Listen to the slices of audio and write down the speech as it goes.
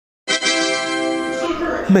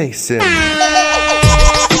Mason. What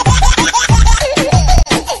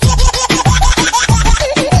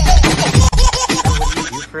do you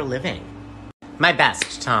do for a living? My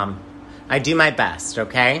best, Tom. I do my best,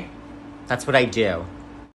 okay? That's what I do.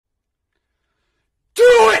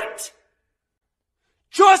 Do it!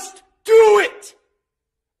 Just do it!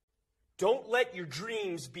 Don't let your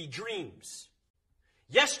dreams be dreams.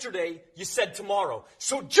 Yesterday, you said tomorrow.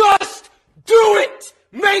 So just do it!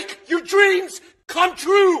 Make your dreams come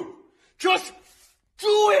true! Just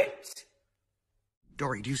do it!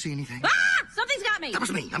 Dory, do you see anything? Ah! Something's got me! That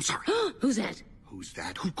was me. I'm sorry. Who's that? Who's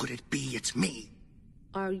that? Who could it be? It's me.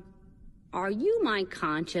 Are you my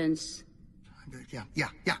conscience? Yeah.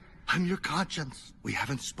 I'm your conscience. We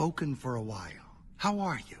haven't spoken for a while. How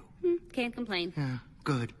are you? Can't complain. Yeah,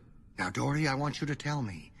 good. Now, Dory, I want you to tell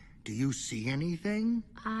me. Do you see anything?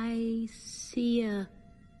 I see a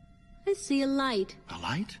light. A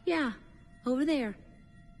light? Yeah, over there.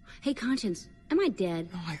 Hey, Conscience, am I dead?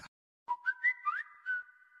 No, I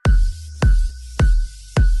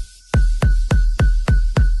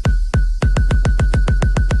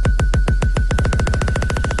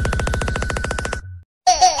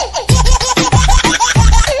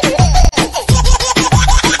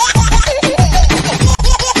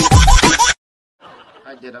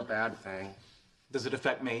did a bad thing. Does it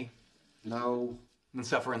affect me? No. Then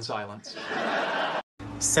suffer in silence.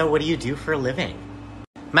 So what do you do for a living?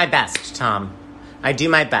 My best, Tom. I do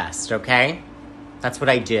my best, okay? That's what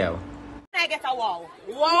I do. Can I get a wow?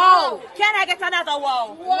 Wow! Can I get another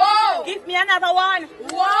wow? Wow! Give me another one.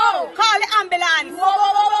 Wow! Call the ambulance.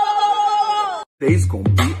 Whoa! Today's gonna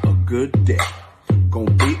be a good day.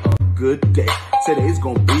 Gonna be a good day. Today's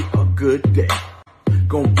gonna be a good day.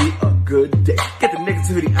 Gonna be a good day. Get the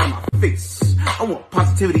negativity out of my face. I want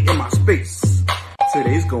positivity in my space.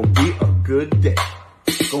 Today's gonna be a good day.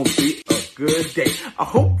 Gonna be a good day. I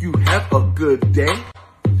hope you have a good day.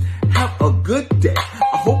 Have a good day.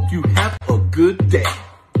 I hope you have a good day.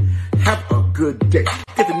 Have a good day.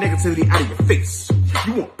 Get the negativity out of your face.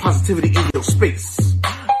 You want positivity in your space.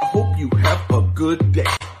 I hope you have a good day.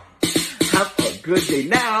 Have a good day.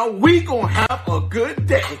 Now we gonna have a good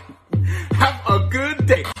day. Have a good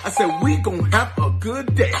day. I said we gonna have a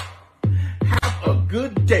good day. Have a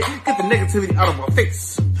good day. Get the negativity out of our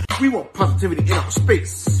face. We want positivity in our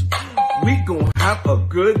space. We gonna have a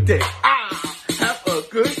good day. Have a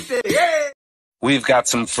good day. Yeah. We've got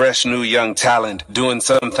some fresh new young talent doing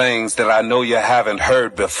some things that I know you haven't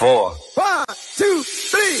heard before. 1, 2,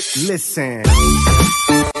 3. Listen.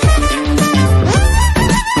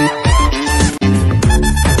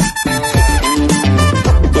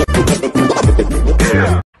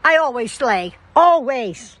 I always slay.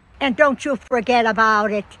 Always. And don't you forget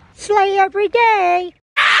about it. Slay every day.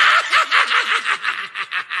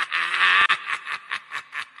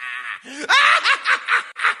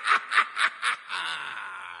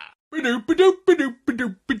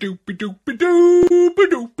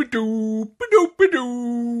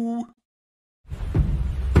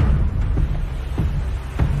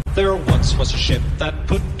 There once was a ship that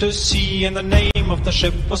put to sea, and the name of the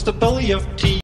ship was the Belly of Tea.